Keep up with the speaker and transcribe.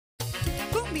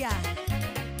Cumbia,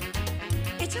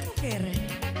 hecha mujer,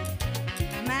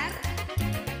 Mar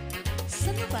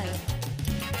Sandoval.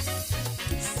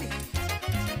 Sí.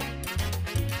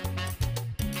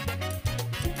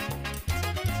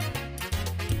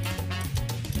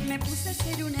 Me puse a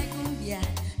hacer una cumbia,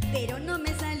 pero no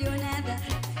me salió nada.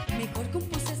 Mejor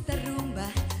compuse esta rumba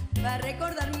para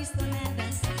recordar mis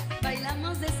tonadas.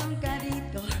 Bailamos de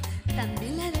soncadito,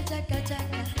 también la de chaca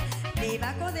chaca.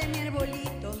 Debajo de mi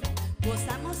arbolito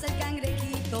gozamos el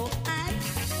cangrejito. ¡Ay!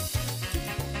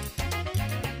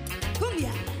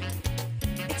 Cumbia,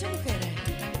 hecha mujer,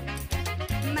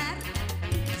 Mar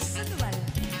Sandoval.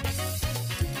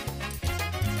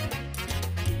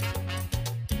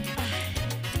 Ay.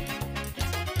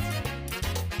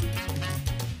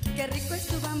 Qué rico es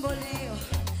tu bamboleo,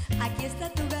 aquí está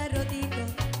tu garrotito.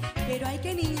 Pero ay,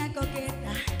 qué niña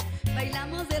coqueta,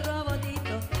 bailamos de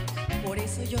robotito. Por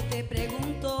eso yo te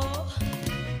pregunto,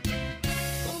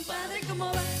 compadre, ¿cómo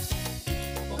va?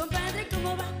 Compadre,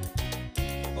 ¿cómo va?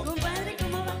 Compadre,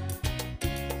 ¿cómo va?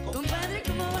 Compadre,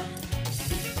 ¿cómo va?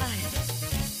 Ay,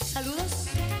 saludos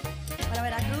para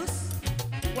Veracruz,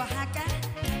 Oaxaca,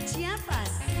 Chiapas.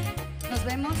 Nos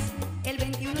vemos el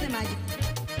 21 de mayo.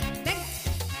 Venga.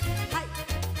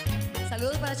 Ay,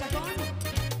 saludos para Chacón.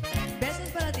 Besos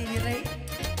para ti, mi rey.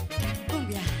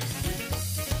 Cumbia.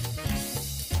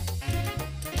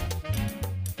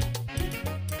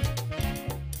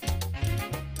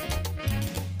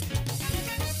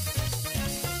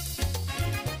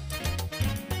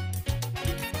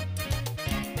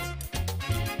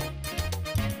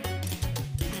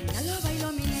 Ándalo,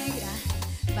 bailo mi negra,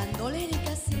 bandolera y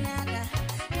casi nada,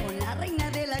 con la reina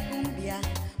de la cumbia,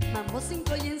 mambo,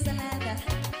 cinco y ensalada.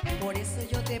 Por eso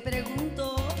yo te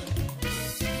pregunto,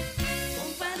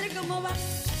 compadre, ¿cómo va?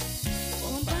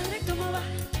 Compadre, ¿cómo va?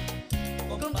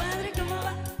 Compadre, ¿cómo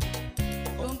va?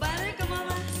 Compadre, ¿cómo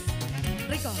va?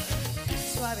 Rico,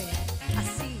 suave,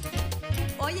 así.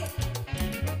 Oye,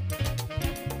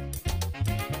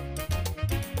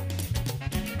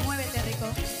 muévete, rico.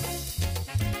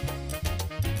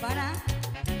 Para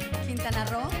Quintana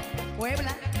Roo,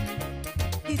 Puebla,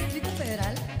 Distrito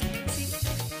Federal. Sí.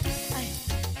 Ay,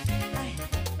 ay.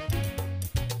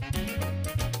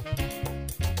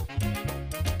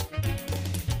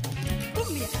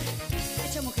 Cumbia,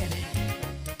 hecha mujer.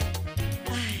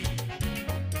 Ay.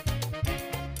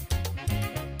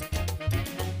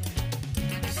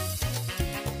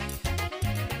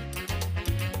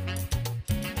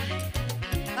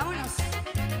 Vámonos.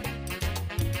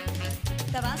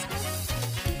 Tabasco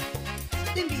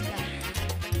te invita.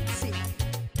 Sí.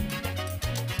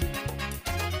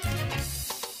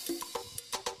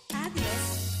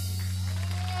 Adiós.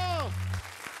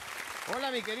 Oh.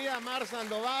 Hola, mi querida Mar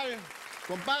Sandoval.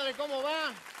 Compadre, ¿cómo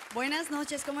va? Buenas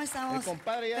noches, ¿cómo estamos? El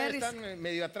compadre ya Ferris. están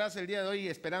medio atrás el día de hoy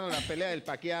esperando la pelea del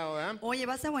Pacquiao, ¿verdad? Oye,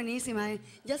 va a estar buenísima, ¿eh?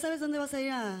 ¿Ya sabes dónde vas a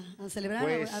ir a celebrar?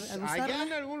 Pues a allá en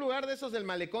buscarla? algún lugar de esos del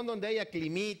malecón donde haya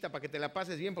climita para que te la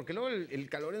pases bien, porque luego el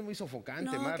calor es muy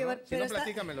sofocante, Mar, que ¿no? va- Si pero no, está-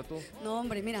 platícamelo tú. No,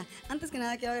 hombre, mira, antes que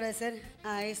nada quiero agradecer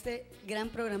a este gran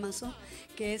programazo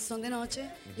que es Son de Noche.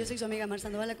 Yo soy su amiga Mar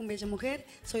Sandoval, la cumbia hecha mujer,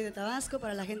 soy de Tabasco,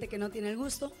 para la gente que no tiene el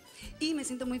gusto, y me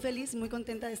siento muy feliz, muy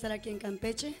contenta de estar aquí en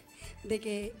Campeche,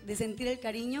 de sentir el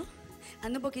cariño.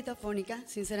 Ando un poquito afónica,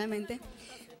 sinceramente,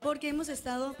 porque hemos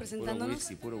estado presentándonos.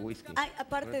 Puro whisky. Ay,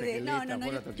 aparte Pura de. No, tequilita, no,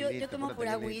 pura yo tequilita, tomo pura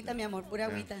pura tequilita. agüita, mi amor, pura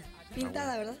agüita.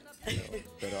 Pintada, ¿verdad?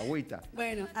 Pero agüita.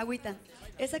 Bueno, agüita.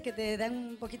 Esa que te da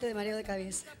un poquito de mareo de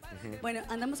cabeza. Bueno,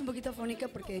 andamos un poquito afónica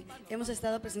porque hemos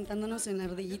estado presentándonos en la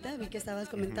rodillita, vi que estabas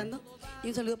comentando. Y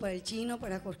un saludo para el Chino,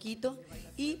 para Jorquito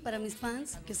y para mis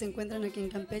fans que se encuentran aquí en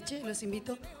Campeche. Los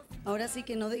invito, ahora sí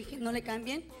que no le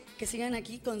cambien, que sigan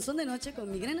aquí con Son de Noche, con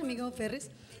mi gran amigo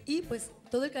Ferris. Y pues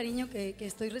todo el cariño que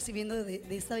estoy recibiendo de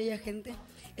esta bella gente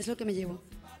es lo que me llevo.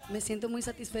 Me siento muy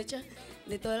satisfecha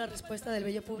de toda la respuesta del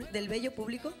bello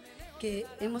público que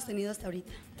hemos tenido hasta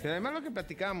ahorita. Pero además lo que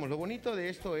platicábamos, lo bonito de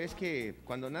esto es que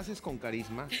cuando naces con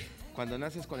carisma, cuando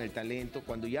naces con el talento,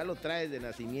 cuando ya lo traes de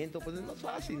nacimiento, pues es más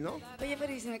fácil, ¿no? Oye,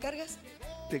 Ferris, ¿me cargas?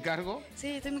 ¿Te cargo? Sí,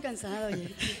 estoy muy cansada,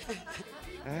 oye.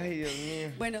 Ay, Dios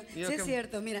mío. Bueno, Yo sí que- es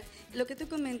cierto, mira, lo que tú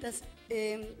comentas,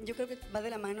 yo creo que va de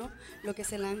la mano lo que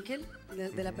es el ángel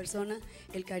de la persona,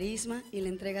 el carisma y la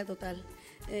entrega total.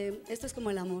 Esto es como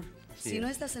el amor. Así Si es. no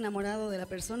estás enamorado de la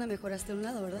persona, mejor hazte a un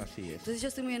lado, ¿verdad? Así es. Entonces yo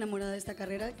estoy muy enamorada de esta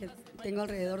carrera, que tengo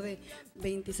alrededor de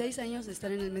 26 años de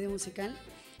estar en el medio musical.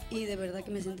 y de verdad que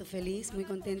me siento feliz, muy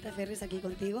contenta, Ferris, aquí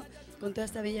contigo, con toda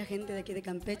esta bella gente de aquí de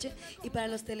Campeche. Y para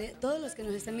todos los que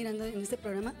nos están mirando en este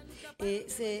programa,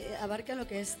 se abarca lo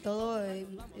que es todo...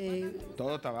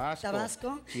 todo Tabasco.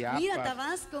 Tabasco. Chiapas. Mira,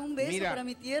 Tabasco, un beso Mira, para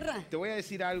mi tierra. Te voy a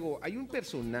decir algo. Hay un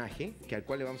personaje al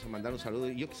cual le vamos a mandar un saludo.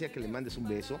 Y yo quisiera que le mandes un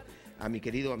beso a mi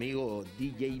querido amigo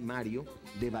DJ Mario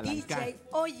de Balancán. DJ,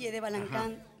 oye, de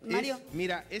Balancán. Ajá. Mario.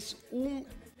 Mira, es un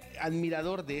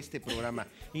admirador de este programa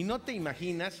y no te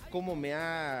imaginas cómo me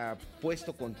ha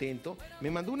puesto contento.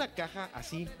 Me mandó una caja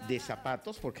así de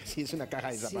zapatos, porque así es una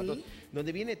caja de zapatos, ¿Sí?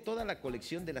 donde viene toda la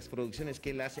colección de las producciones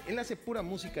que él hace. Él hace pura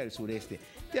música del sureste.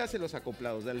 Te hace los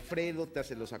acoplados de Alfredo, te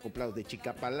hace los acoplados de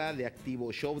Chicapalá, de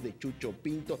Activo Show, de Chucho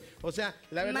Pinto. O sea,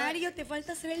 la verdad... Mario, te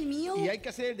falta hacer el mío. Y hay que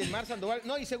hacer el de Mar Sandoval.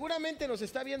 No, y seguramente nos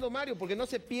está viendo Mario, porque no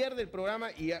se pierde el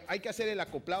programa y hay que hacer el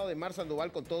acoplado de Mar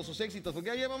Sandoval con todos sus éxitos, porque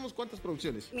ya llevamos ¿cuántas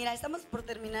producciones? Mira, estamos por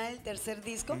terminar el tercer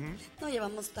disco. No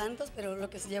llevamos tantos, pero lo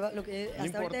que se lleva, lo que No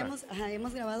hasta ahorita importa.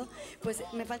 hemos grabado, pues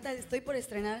me falta, estoy por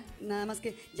estrenar, nada más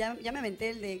que ya me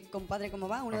aventé el de Compadre Cómo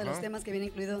Va, uno de los temas que viene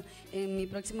incluido en mi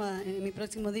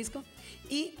próximo disco.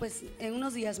 Y pues en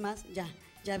unos días más ya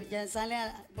sale,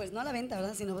 pues no a la venta,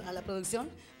 ¿verdad? Sino a la producción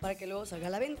para que luego salga a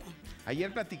la venta.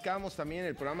 Ayer platicamos también, en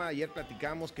el programa de ayer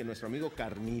platicamos que nuestro amigo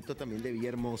Carnito, también de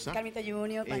Villahermosa. Carmita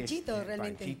Junior, Panchito,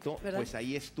 realmente. Panchito, ¿verdad? pues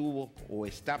ahí estuvo o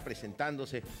está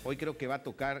presentándose. Hoy creo que va a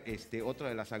tocar otra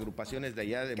de las agrupaciones de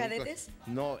allá de ¿Cadetes?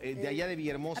 No, de allá de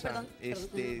Villahermosa.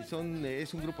 perdón.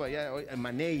 Es un grupo de allá,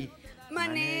 Maney.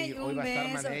 Maney, hoy un va a estar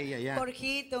beso. Maney allá.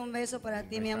 Jorgito, un beso para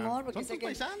ti, mi amor. Porque Son sé tus que,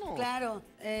 paisanos. claro,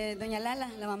 doña Lala,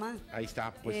 la mamá. Ahí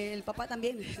está, pues. El papá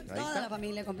también. Ahí Toda está. la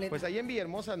familia completa. Pues allá en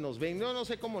Villahermosa nos ven, no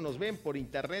sé cómo nos ven, por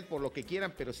internet, por lo que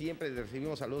quieran, pero siempre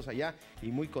recibimos saludos allá y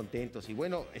muy contentos. Y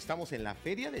bueno, estamos en la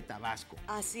Feria de Tabasco.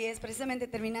 Así es, precisamente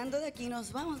terminando de aquí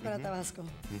nos vamos para Tabasco.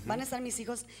 Van a estar mis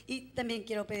hijos y también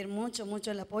quiero pedir mucho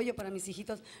el apoyo para mis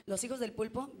hijitos, los hijos del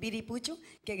pulpo, Viri y Pucho,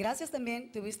 que gracias también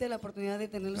tuviste la oportunidad de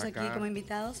tenerlos aquí Acá. como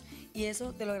invitados y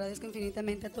eso te lo agradezco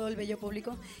infinitamente a todo el bello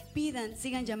público. Pidan,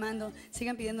 sigan llamando,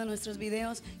 sigan pidiendo nuestros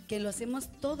videos, que lo hacemos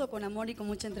todo con amor y con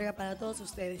mucha entrega para todos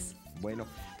ustedes. Bueno,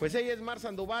 pues ella es Mar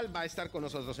Sandoval, va a estar con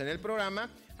nosotros en el programa.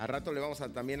 Al rato le vamos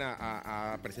también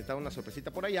a presentar una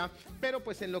sorpresita por allá. Pero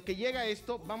pues en lo que llega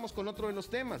esto, vamos con otro de los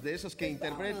temas, de esos que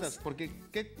interpretas. Porque,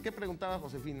 ¿qué preguntaba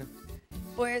Josefina?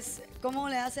 Pues, ¿cómo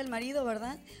le hace el marido,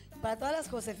 verdad? Para todas las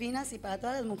Josefinas y para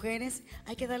todas las mujeres,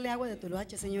 hay que darle agua de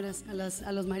tuluache, señoras,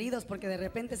 a los maridos, porque de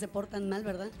repente se portan mal,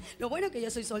 ¿verdad? Lo bueno es que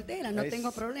yo soy soltera, no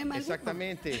tengo problema alguno.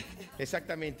 Exactamente.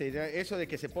 Eso de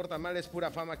que se portan mal es pura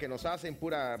fama que nos hacen,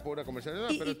 pura comercial.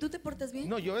 No, ¿Y tú te portas bien?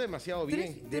 No, yo demasiado ¿Tú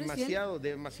eres bien, fiel?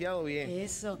 demasiado bien.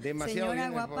 Eso, demasiado señora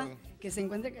bien, guapa, que se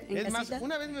encuentre en Es casita. más,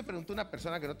 una vez me preguntó una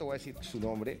persona que no te voy a decir su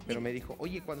nombre, pero me dijo,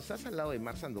 oye, cuando estás al lado de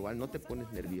Mar Sandoval, ¿no te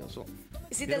pones nervioso?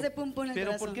 Sí te hace pum pum el Pero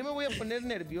corazón. ¿por qué me voy a poner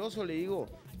nervioso? Le digo,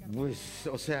 pues,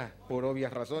 o sea, por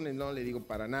obvias razones, no le digo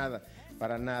para nada.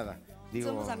 Digo,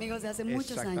 Somos amigos de hace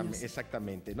muchos años.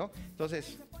 Exactamente, ¿no?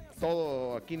 Entonces,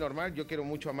 todo aquí normal. Yo quiero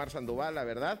mucho a Mar Sandoval, la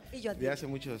verdad. Y yo a ti. De hace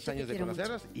muchos Yo años te de quiero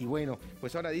conocerlas. Y bueno,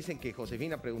 pues ahora dicen que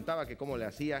Josefina preguntaba que cómo le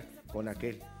hacía con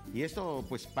aquel. Y esto,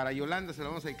 pues para Yolanda se lo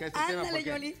vamos a dedicar a este Ándale,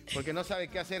 tema Yoli. porque no sabe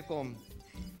qué hacer con...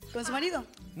 ¿Con su marido?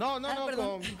 No,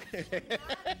 perdón.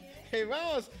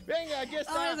 Vamos, venga, aquí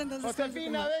está. Vámonos entonces con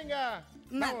Josefina, su tema. venga.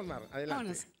 Mar, Vamos, Mar,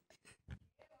 adelante.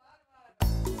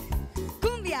 Vámonos.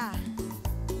 Cumbia.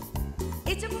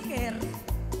 Hecha mujer.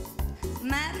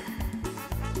 Mar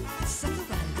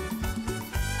Sandoval.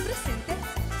 Presente.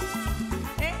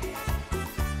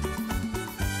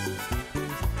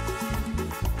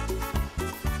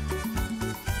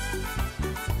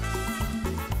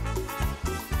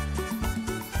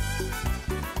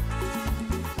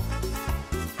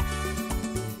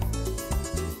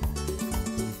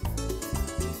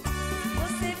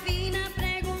 Josefina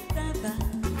preguntaba,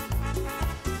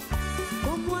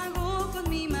 ¿cómo hago con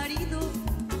mi marido?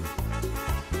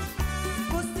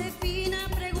 Josefina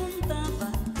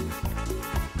preguntaba,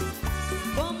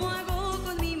 ¿cómo hago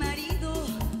con mi marido?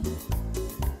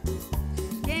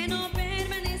 Que no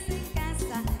permanece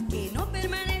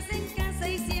en casa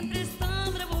y siempre está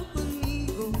bravo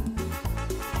conmigo.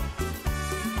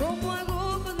 ¿Cómo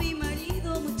hago con mi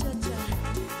marido, muchacha?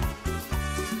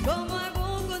 ¿Cómo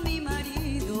hago con mi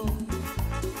marido?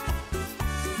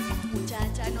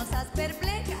 Muchacha, no seas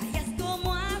perpleja, ya es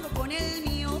como hago con el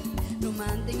mío. Lo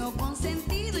mantengo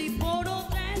consentido y por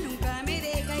otra nunca me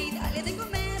deja. Y dale de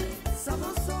comer,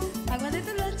 sabroso, agua de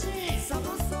toloche,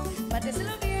 sabroso,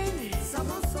 báteselo bien,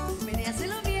 sabroso,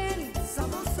 menéaselo bien,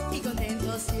 sabroso. Y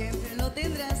contento siempre lo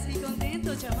tendrás, y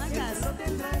contento chamacas, lo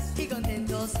tendrás, y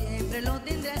contento siempre lo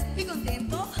tendrás, y contento